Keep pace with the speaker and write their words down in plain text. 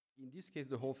this case,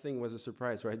 the whole thing was a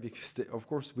surprise, right? Because, of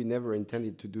course, we never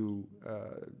intended to do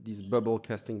this bubble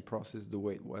casting process the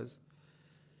way it was.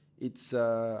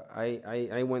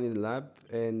 I went in the lab,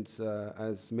 and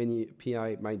as many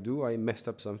PI might do, I messed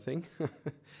up something.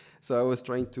 So I was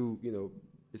trying to,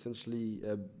 essentially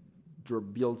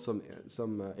build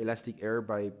some elastic air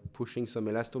by pushing some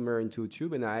elastomer into a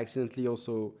tube, and I accidentally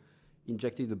also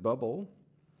injected a bubble.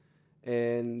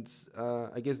 And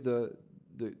I guess the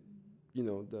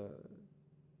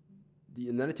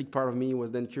analytic part of me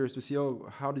was then curious to see,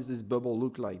 how does this bubble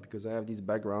look like? Because I have this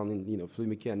background in fluid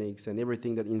mechanics, and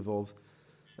everything that involves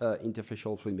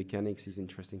interfacial fluid mechanics is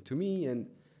interesting to me. And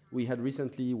we had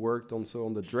recently worked also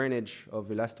on the drainage of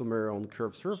elastomer on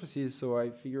curved surfaces, so I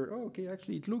figured, okay,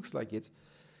 actually it looks like it.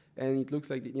 And it looks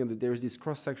like that there is this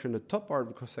cross-section, the top part of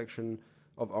the cross-section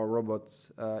of our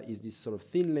robots is this sort of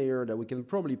thin layer that we can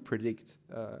probably predict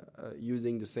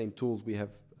using the same tools we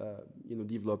have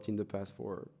developed in the past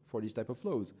for these type of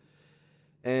flows.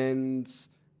 And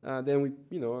then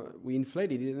we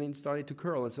inflated it, and it started to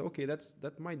curl, and said, okay,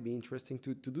 that might be interesting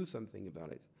to do something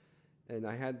about it. And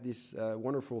I had this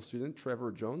wonderful student,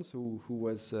 Trevor Jones, who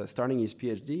was starting his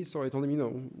PhD. So I told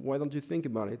him, why don't you think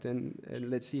about it, and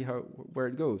let's see where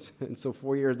it goes. And so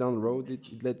 4 years down the road,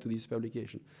 it led to this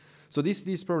publication. So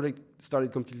this project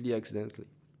started completely accidentally.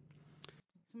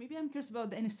 So maybe I'm curious about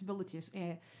the instabilities.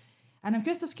 And I'm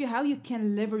curious to ask you how you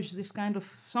can leverage this kind of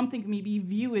something maybe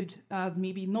viewed as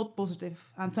maybe not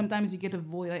positive, and sometimes you get a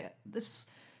void.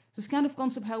 This kind of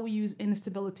concept, how we use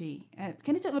instability.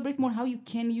 Can you elaborate more how you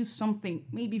can use something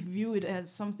maybe viewed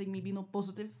as something maybe not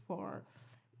positive for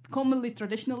commonly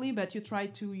traditionally, but you try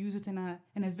to use it in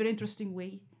a very interesting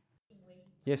way?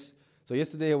 Yes. So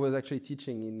yesterday I was actually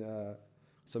teaching in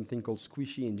something called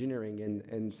squishy engineering,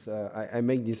 and I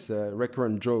make this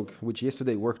recurrent joke, which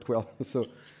yesterday worked well.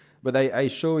 But I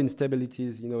show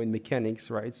instabilities, in mechanics,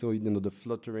 right? So, the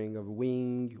fluttering of a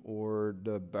wing, or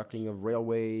the buckling of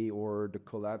railway, or the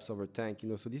collapse of a tank,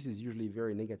 So this is usually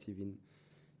very negative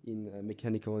in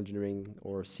mechanical engineering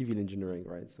or civil engineering,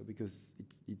 right? So because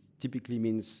it typically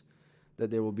means that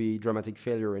there will be dramatic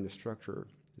failure in the structure.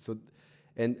 So,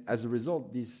 and as a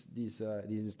result, these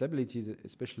instabilities,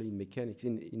 especially in mechanics,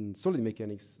 in solid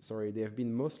mechanics, they have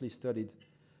been mostly studied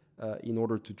in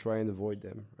order to try and avoid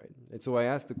them, right? And so I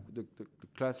asked the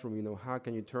classroom, how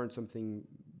can you turn something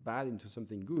bad into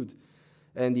something good?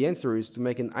 And the answer is to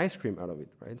make an ice cream out of it,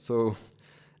 right? So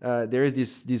there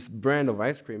is this brand of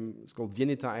ice cream. It's called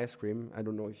Viennetta ice cream. I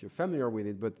don't know if you're familiar with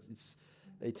it, but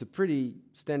it's a pretty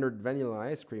standard vanilla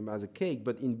ice cream as a cake,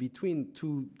 but in between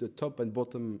the top and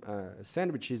bottom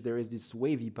sandwiches, there is this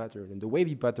wavy pattern. And the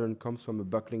wavy pattern comes from a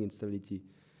buckling instability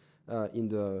in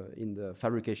the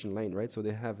fabrication lane, right? So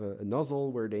they have a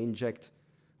nozzle where they inject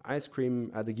ice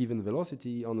cream at a given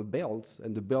velocity on a belt,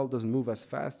 and the belt doesn't move as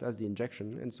fast as the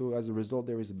injection, and so as a result,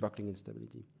 there is a buckling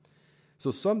instability. So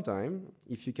sometime,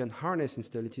 if you can harness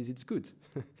instabilities, it's good.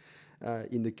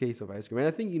 In the case of ice cream. And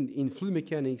I think in fluid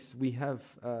mechanics, we have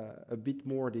a bit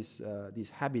more this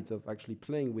habit of actually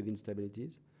playing with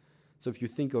instabilities. So if you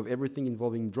think of everything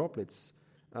involving droplets,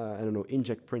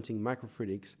 inject printing,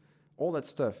 microfluidics, all that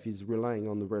stuff is relying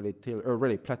on the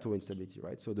Rayleigh plateau instability,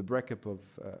 right? So the breakup of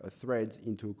a thread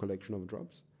into a collection of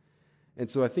drops. And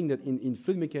so I think that in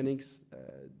fluid mechanics,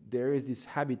 there is this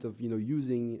habit of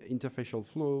using interfacial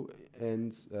flow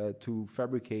and to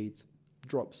fabricate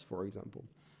drops, for example.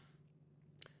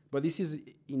 But this is,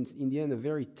 in the end, a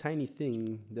very tiny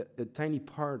thing, a tiny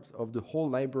part of the whole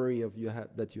library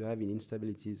that you have in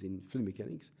instabilities in fluid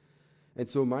mechanics. And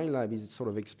so my lab is sort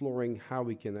of exploring how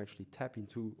we can actually tap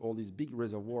into all these big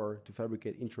reservoirs to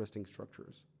fabricate interesting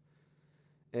structures.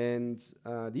 And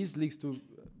this leads to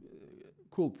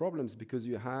cool problems, because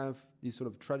you have this sort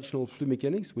of traditional fluid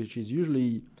mechanics, which is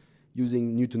usually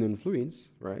using Newtonian fluids,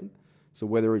 right? So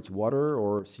whether it's water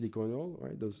or silicone oil,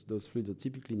 right? Those fluids are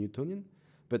typically Newtonian.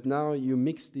 But now you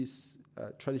mix this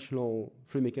traditional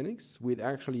fluid mechanics with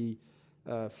actually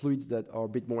fluids that are a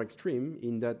bit more extreme,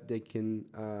 in that they can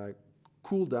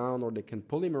cool down, or they can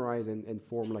polymerize and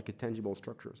form like a tangible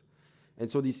structures.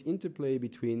 And so this interplay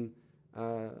between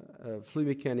fluid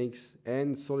mechanics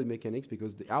and solid mechanics,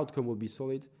 because the outcome will be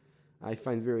solid, I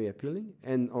find very appealing.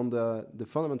 And on the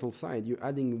fundamental side, you're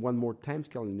adding one more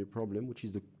timescale in the problem, which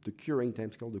is the curing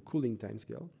timescale, the cooling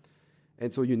timescale.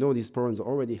 And so these problems are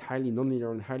already highly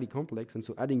nonlinear and highly complex, and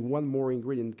so adding one more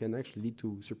ingredient can actually lead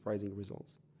to surprising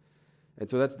results. And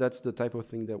so that's the type of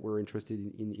thing that we're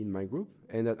interested in my group,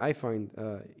 and that I find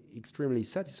extremely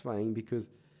satisfying,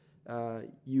 because I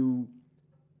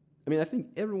think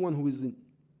everyone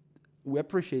who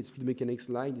appreciates fluid mechanics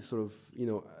like this sort of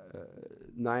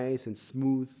nice and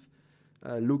smooth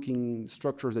looking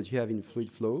structures that you have in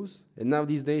fluid flows. And now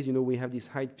these days, we have these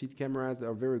high-speed cameras that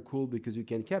are very cool because you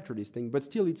can capture this thing, but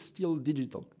still, it's still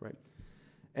digital, right?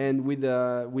 And with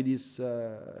this,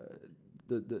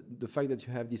 the fact that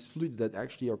you have these fluids that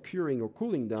actually are curing or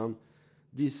cooling down,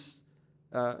 these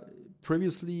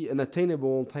previously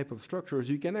unattainable type of structures,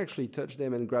 you can actually touch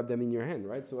them and grab them in your hand,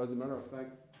 right? So as a matter of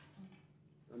fact,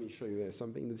 let me show you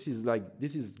something. This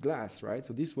is glass, right?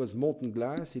 So this was molten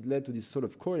glass. It led to these sort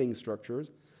of coating structures,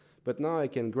 but now I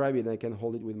can grab it and I can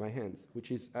hold it with my hands,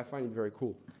 I find it very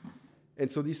cool.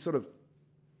 And so this sort of,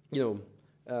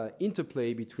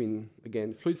 interplay between,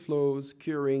 again, fluid flows,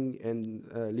 curing,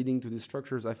 and leading to these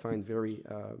structures, I find very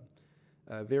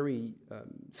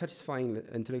satisfying,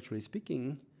 intellectually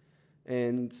speaking,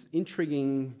 and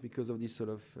intriguing because of this sort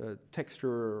of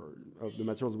texture of the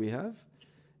materials we have.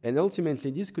 And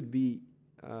ultimately, this could be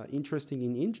interesting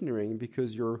in engineering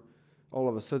because you're all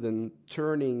of a sudden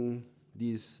turning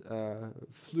these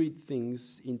fluid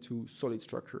things into solid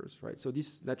structures, right? So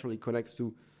this naturally connects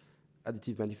to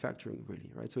additive manufacturing, really,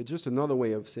 right? So it's just another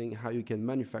way of saying how you can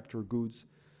manufacture goods,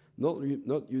 not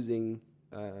using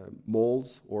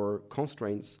molds or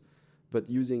constraints, but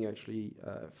using actually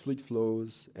fluid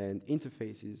flows and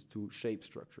interfaces to shape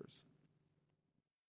structures.